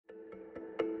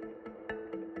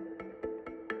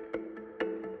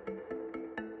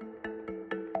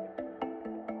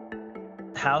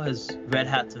how has Red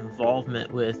Hat's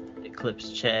involvement with Eclipse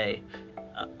Che,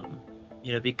 um,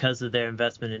 because of their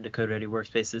investment into code-ready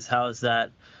workspaces, how has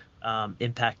that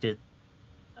impacted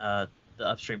uh, the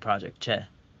upstream project Che?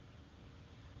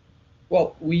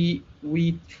 Well,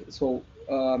 so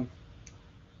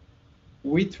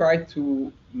we try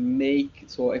to make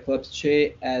Eclipse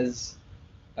Che as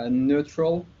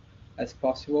neutral as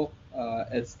possible.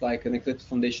 It's like an Eclipse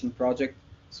Foundation project,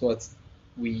 so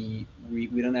we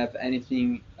don't have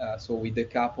anything. So we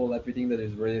decouple everything that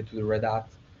is related to the Red Hat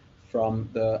from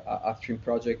the upstream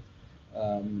project,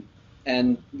 um,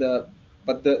 and the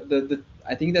but the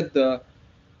I think that the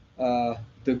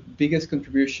biggest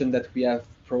contribution that we have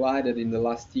provided in the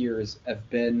last years have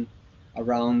been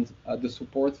around the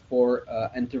support for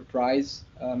enterprise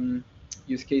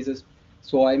use cases.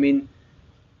 So I mean,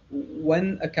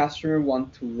 when a customer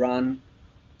wants to run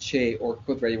Che or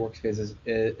code-ready workspaces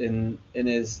in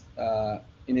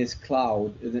his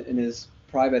cloud, in his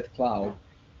private cloud,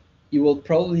 will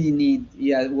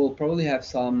probably have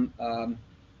some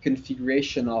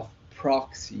configuration of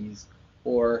proxies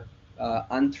or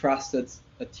untrusted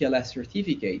TLS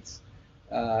certificates,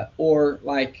 or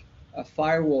like a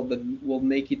firewall that will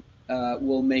make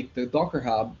the Docker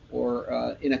Hub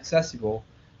or inaccessible.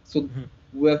 So Mhm.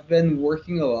 we have been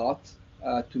working a lot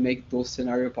to make those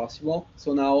scenarios possible.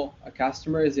 So now a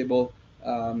customer is able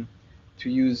to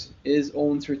use his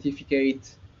own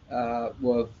certificate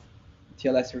with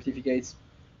TLS certificates,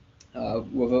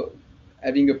 with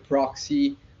having a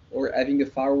proxy or having a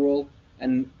firewall,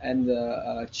 and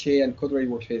Che and code-ready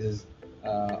workspaces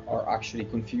are actually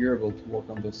configurable to work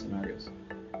on those scenarios.